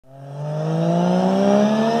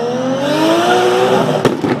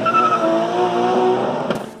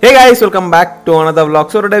Hey guys, welcome back to another vlog.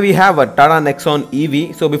 So today we have a Tata Nexon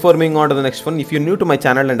EV. So before moving on to the next one, if you're new to my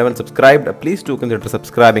channel and haven't subscribed, please do consider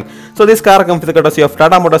subscribing. So this car comes with the courtesy of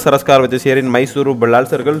Tata Motors URSKAR, which is here in Mysuru, Ballal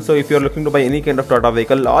Circle. So if you're looking to buy any kind of Tata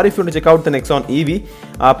vehicle or if you want to check out the Nexon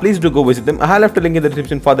EV, please do go visit them. I have left a link in the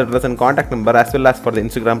description for the address and contact number as well as for the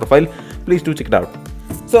Instagram profile. Please do check it out.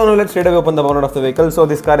 So now let's straight away open the bonnet of the vehicle. So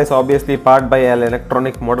this car is obviously powered by an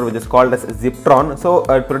electronic motor which is called as Ziptron. So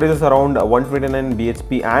it produces around 129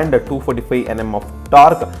 bhp and 245 Nm of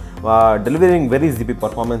torque, delivering very zippy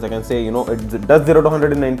performance. I can say, it does 0 to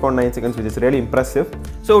 100 in 9.9 seconds, which is really impressive.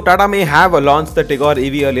 So Tata may have launched the Tigor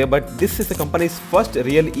EV earlier, but this is the company's first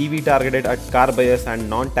real EV targeted at car buyers and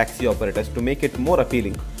non-taxi operators to make it more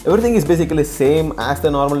appealing. Everything is basically same as the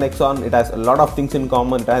normal Nexon. It has a lot of things in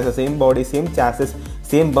common. It has the same body, same chassis,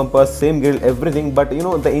 same bumpers, same grille, everything, but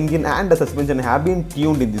the engine and the suspension have been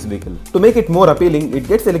tuned in this vehicle. To make it more appealing, it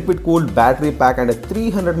gets a liquid cooled battery pack and a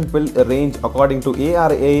 312 range according to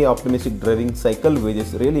ARAA optimistic driving cycle, which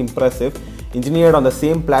is really impressive. Engineered on the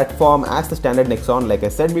same platform as the standard Nexon. Like I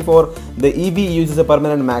said before, the EV uses a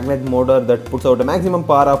permanent magnet motor that puts out a maximum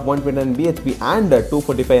power of 129 bhp and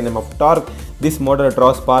 245 Nm of torque. This motor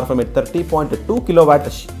draws power from a 30.2 kilowatt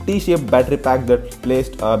T-shaped battery pack that's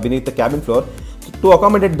placed beneath the cabin floor. To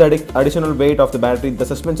accommodate the additional weight of the battery, the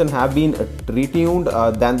suspension have been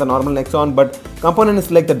retuned than the normal Nexon, but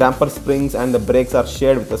components like the damper springs and the brakes are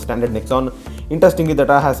shared with the standard Nexon. Interestingly,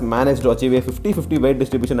 Tata has managed to achieve a 50-50 weight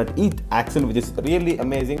distribution at each axle, which is really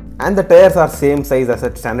amazing. And the tires are same size as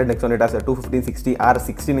a standard Nexon. It has a 215/60 R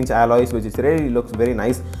 16-inch alloys, which is really looks very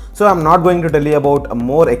nice. So I'm not going to tell you about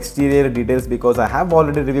more exterior details because I have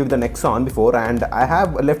already reviewed the Nexon before, and I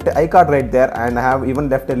have left an iCard right there, and I have even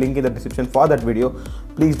left a link in the description for that video.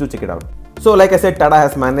 Please do check it out. So like I said, Tata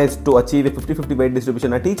has managed to achieve a 50-50 weight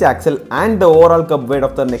distribution at each axle, and the overall curb weight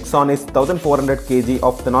of the Nexon is 1400 kg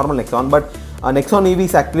of the normal Nexon, but Nexon EV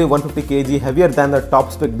is actually 150 kg heavier than the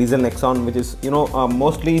top spec diesel Nexon, which is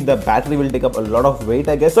mostly the battery will take up a lot of weight,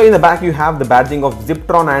 I guess. So in the back you have the badging of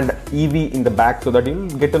Ziptron and EV in the back, so that you'll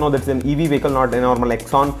get to know that it's an EV vehicle, not a normal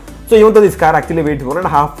Nexon. So even though this car actually weighs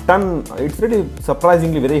 1.5 ton, it's really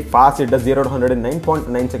surprisingly very fast. It does 0 to 100 in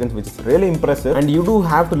 9.9 seconds, which is really impressive. And you do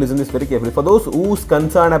have to listen this very carefully. For those who's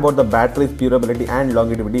concerned about the battery's durability and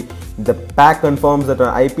longevity, the pack confirms that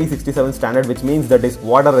an IP67 standard, which means that is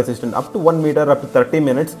water resistant up to 1 meter up to 30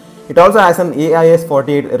 minutes. It also has an AIS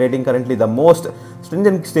 48 rating, currently the most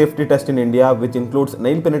stringent safety test in India, which includes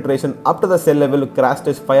nail penetration up to the cell level, crash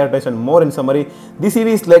test, fire test, and more. In summary, this EV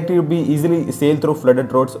is likely to be easily sail through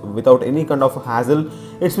flooded roads without any kind of hassle.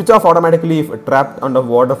 It switches off automatically if trapped under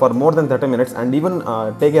water for more than 30 minutes, and even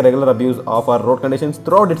take a regular abuse of our road conditions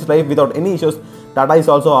throughout its life without any issues. Tata is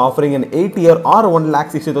also offering an 8-year or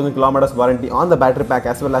 1,60,000 kilometers warranty on the battery pack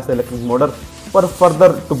as well as the electric motor for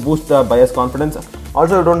further to boost the buyer's confidence.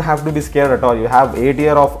 Also, you don't have to be scared at all. You have 8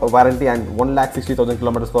 years of warranty and 1,60,000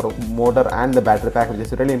 kilometers for motor and the battery pack, which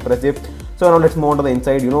is really impressive. So now let's move on to the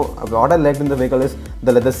inside. What I liked in the vehicle is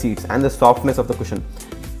the leather seats and the softness of the cushion.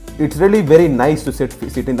 It's really very nice to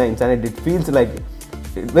sit in the inside. It feels like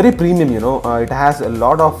very premium. It has a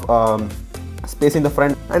lot of space in the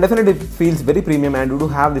front, and definitely it feels very premium. And you do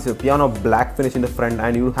have this piano black finish in the front,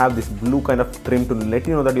 and you have this blue kind of trim to let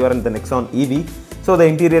you know that you are in the Nexon EV. So the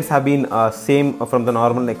interiors have been same from the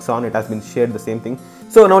normal Nexon. It has been shared the same thing.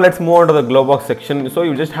 So now let's move on to the glove box section. So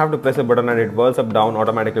you just have to press a button and it whirls up down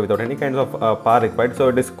automatically without any kinds of power required. So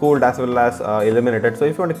it is cooled as well as illuminated. So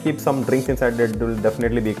if you want to keep some drinks inside, it will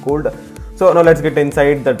definitely be cooled. So now let's get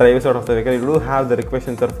inside the driver's side of the vehicle. You do have the request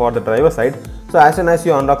sensor for the driver's side. So as soon as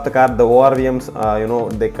you unlock the car, the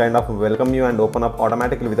ORVMs, they kind of welcome you and open up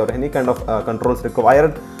automatically without any kind of controls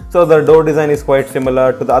required. So the door design is quite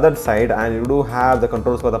similar to the other side, and you do have the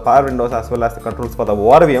controls for the power windows as well as the controls for the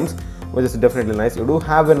ORVMs, which is definitely nice. You do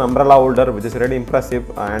have an umbrella holder, which is really impressive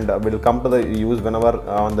and will come to the use whenever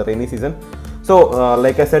on the rainy season. So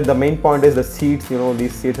like I said, the main point is the seats.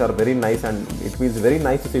 These seats are very nice and it feels very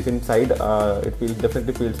nice to sit inside.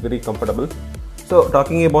 Definitely feels very comfortable. So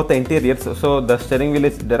talking about the interiors, so the steering wheel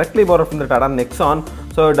is directly borrowed from the Tata Nexon.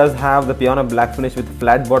 So it does have the piano black finish with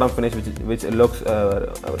flat bottom finish, which looks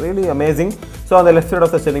really amazing. So on the left side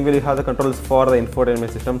of the steering wheel, you have the controls for the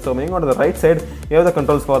infotainment system. So moving on to the right side, you have the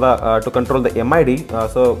controls for the to control the MID,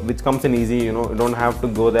 which comes in easy. You don't have to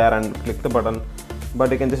go there and click the button,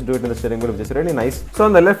 but you can just do it in the steering wheel, which is really nice. So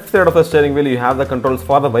on the left side of the steering wheel, you have the controls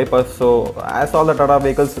for the wipers. So as all the Tata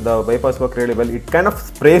vehicles, the wipers work really well. It kind of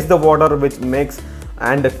sprays the water, which makes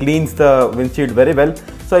and cleans the windshield very well.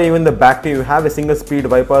 So even the back you have a single speed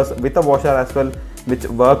wipers with a washer as well, which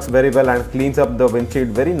works very well and cleans up the windshield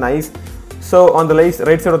very nice. So on the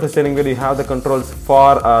right side of the steering wheel, you have the controls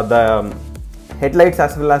for the headlights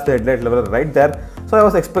as well as the headlight level right there. So I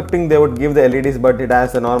was expecting they would give the LEDs, but it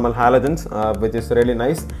has the normal halogens, which is really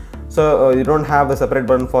nice. So you don't have the separate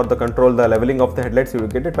button for the control the leveling of the headlights. You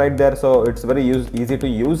get it right there, so it's very easy to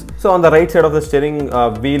use. So on the right side of the steering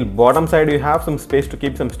wheel bottom side, you have some space to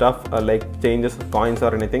keep some stuff like changes, coins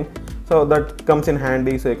or anything. So that comes in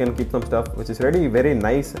handy, so you can keep some stuff, which is really very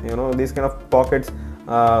nice. You know, these kind of pockets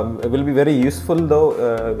will be very useful, though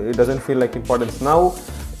it doesn't feel like importance now.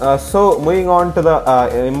 So moving on to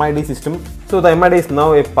the MID system. So the MID is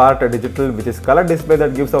now a part digital, which is color display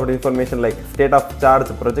that gives out information like state of charge,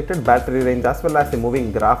 projected battery range, as well as a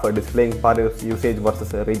moving graph displaying power usage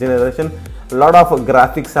versus regeneration. A lot of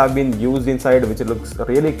graphics have been used inside, which looks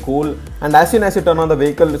really cool. And as soon as you turn on the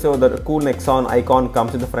vehicle, so the cool Nexon icon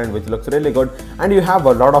comes in the front, which looks really good. And you have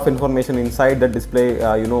a lot of information inside the display,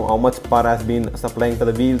 you know, how much power has been supplying to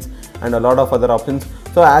the wheels and a lot of other options.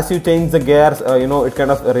 So as you change the gears, you know, it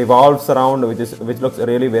kind of revolves around, which looks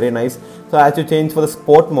really very nice. So as you change for the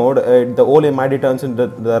sport mode, the whole MID turns into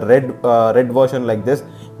the red version like this,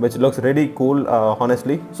 which looks really cool,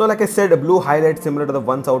 honestly. So like I said, blue highlights similar to the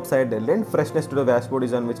ones outside, the lend freshness to the dashboard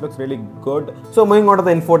design, which looks really good. So moving on to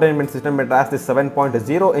the infotainment system, it has this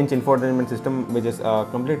 7.0-inch infotainment system, which is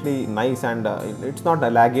completely nice, and it's not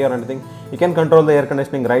laggy or anything. You can control the air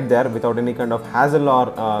conditioning right there without any kind of hassle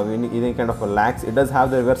or any kind of lags. It does have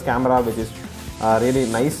the reverse camera, which is really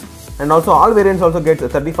nice. And also all variants also get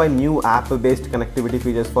 35 new app-based connectivity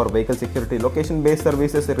features for vehicle security, location-based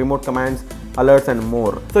services, remote commands, alerts and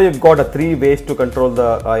more. So you've got 3 ways to control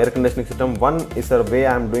the air conditioning system. One is the way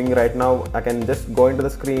I'm doing right now. I can just go into the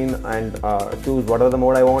screen and choose whatever the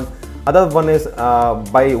mode I want. Other one is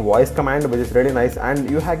by voice command, which is really nice, and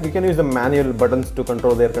you can use the manual buttons to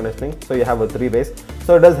control the air conditioning. So you have 3 ways.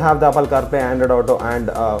 So it does have the Apple CarPlay, Android Auto and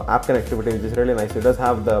app connectivity, which is really nice. It does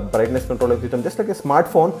have the brightness control system, just like a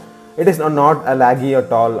smartphone. It is not a laggy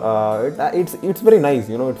at all. It's very nice.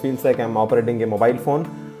 You know, it feels like I'm operating a mobile phone.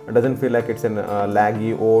 It doesn't feel like it's a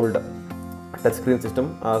laggy old touchscreen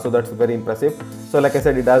system. So that's very impressive. So like I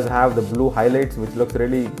said, it does have the blue highlights, which looks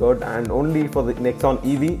really good, and only for the Nexon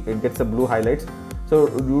EV it gets the blue highlights. So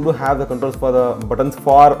you do have the controls for the buttons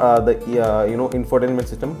for the you know, infotainment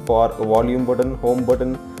system, for volume button, home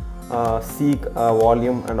button, seek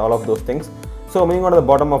volume and all of those things. So moving on to the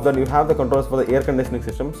bottom of that, you have the controls for the air conditioning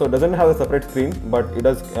system. So it doesn't have a separate screen, but it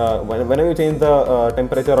does whenever you change the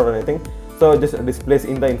temperature or anything, so it just displays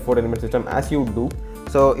in the infotainment system as you do.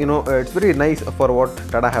 So you know, it's very nice for what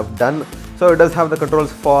Tata have done. So it does have the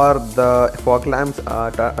controls for the fog lamps,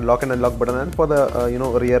 lock and unlock button, and for the you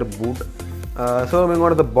know, rear boot. So moving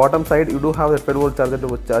on to the bottom side, you do have the 12-volt charger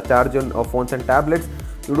to charge on phones and tablets.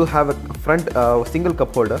 You do have a front single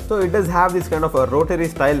cup holder. So it does have this kind of a rotary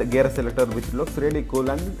style gear selector, which looks really cool,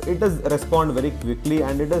 and it does respond very quickly,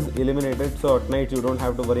 and it does illuminate it, so at night you don't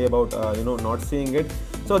have to worry about you know, not seeing it.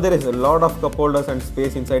 So there is a lot of cup holders and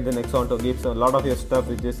space inside the Nexon to keep a lot of your stuff,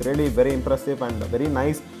 which is really very impressive and very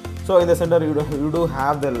nice. So in the center you do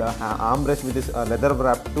have the armrest, which is leather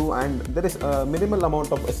wrapped too, and there is a minimal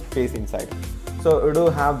amount of space inside. So you do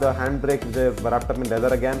have the handbrake, which is wrapped up in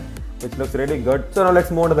leather again, which looks really good. So now let's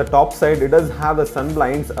move on to the top side. It does have the sun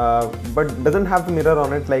blinds, but doesn't have the mirror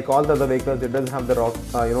on it like all the other vehicles. It does have the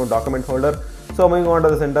you know, document holder. So moving on to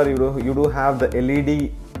the center, you do have the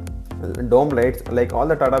LED dome lights like all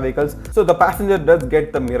the Tata vehicles. So the passenger does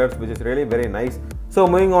get the mirrors, which is really very nice. So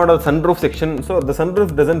moving on to the sunroof section. So the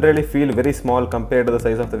sunroof doesn't really feel very small compared to the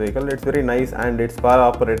size of the vehicle. It's very nice, and it's power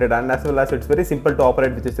operated, and as well as it's very simple to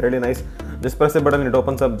operate, which is really nice. Just press a button, it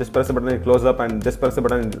opens up, just press a button, it closes up, and just press a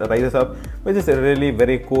button, it rises up, which is really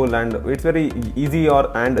very cool, and it's very easy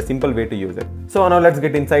and a simple way to use it. So now let's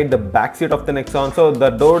get inside the back seat of the Nexon. So the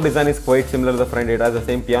door design is quite similar to the front. It has the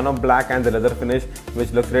same piano black and the leather finish,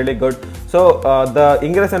 which looks really good. So the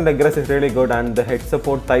ingress and egress is really good, and the head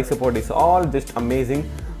support, thigh support is all just amazing.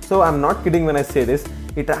 So I'm not kidding when I say this.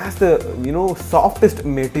 It has the, you know, softest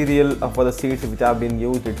material for the seats which have been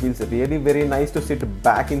used. It feels really very nice to sit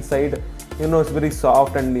back inside. You know, it's very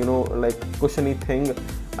soft and, you know, like cushiony thing.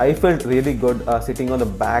 I felt really good sitting on the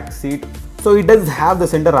back seat. So it does have the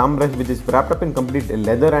center armrest, which is wrapped up in complete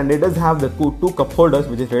leather, and it does have the 2 cup holders,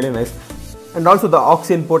 which is really nice. And also the aux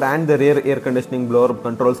input and the rear air conditioning blower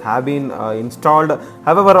controls have been installed.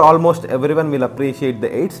 However, almost everyone will appreciate the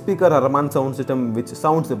 8-speaker Harman sound system, which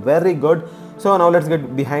sounds very good. So now let's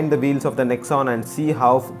get behind the wheels of the Nexon and see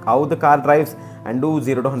how the car drives and do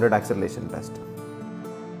 0 to 100 acceleration test.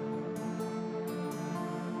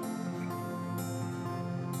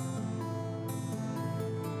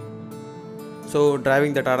 So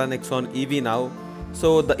driving the Tata Nexon EV now.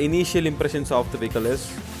 So the initial impressions of the vehicle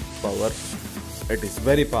is power. It is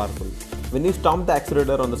very powerful. When you stomp the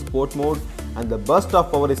accelerator on the sport mode, and the burst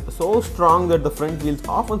of power is so strong that the front wheels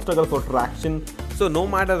often struggle for traction. So no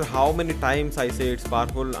matter how many times I say it's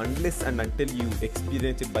powerful, unless and until you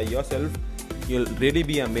experience it by yourself, you'll really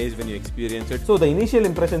be amazed when you experience it. So the initial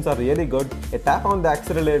impressions are really good. A tap on the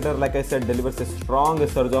accelerator, like I said, delivers a strong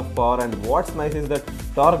surge of power, and what's nice is that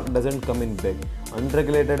torque doesn't come in big,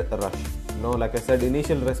 unregulated rush. No, like I said,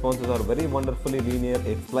 initial responses are very wonderfully linear.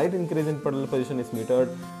 A slight increase in pedal position is metered,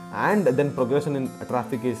 and then progression in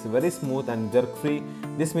traffic is very smooth and jerk free.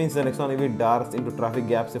 This means the Nexon EV darts into traffic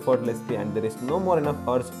gaps effortlessly, and there is no more enough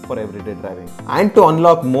urge for everyday driving. And to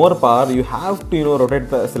unlock more power, you have to rotate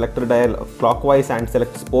the selector dial clockwise and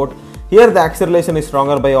select sport. Here the acceleration is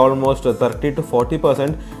stronger by almost 30 to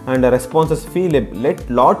 40%, and the responses feel a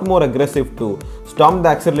lot more aggressive too. Stomp the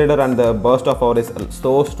accelerator and the burst of power is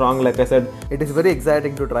so strong. Like I said, it is very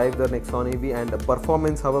exciting to drive the Nexon EV, and the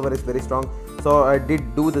performance however is very strong. So I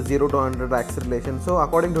did do the 0 to 100 acceleration. So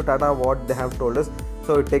according to Tata, what they have told us,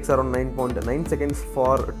 so it takes around 9.9 seconds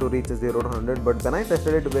to reach 0 to 100, but when I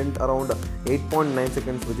tested it, went around 8.9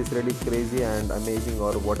 seconds, which is really crazy and amazing,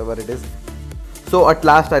 or whatever it is. So at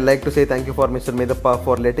last, I'd like to say thank you for Mr. Medappa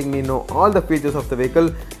for letting me know all the features of the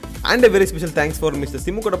vehicle, and a very special thanks for Mr.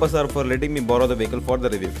 Simu Kodappa sir for letting me borrow the vehicle for the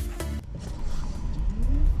review.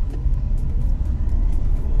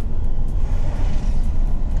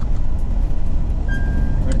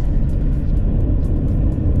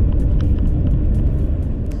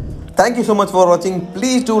 Thank you so much for watching.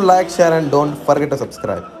 Please do like, share, and don't forget to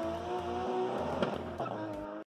subscribe.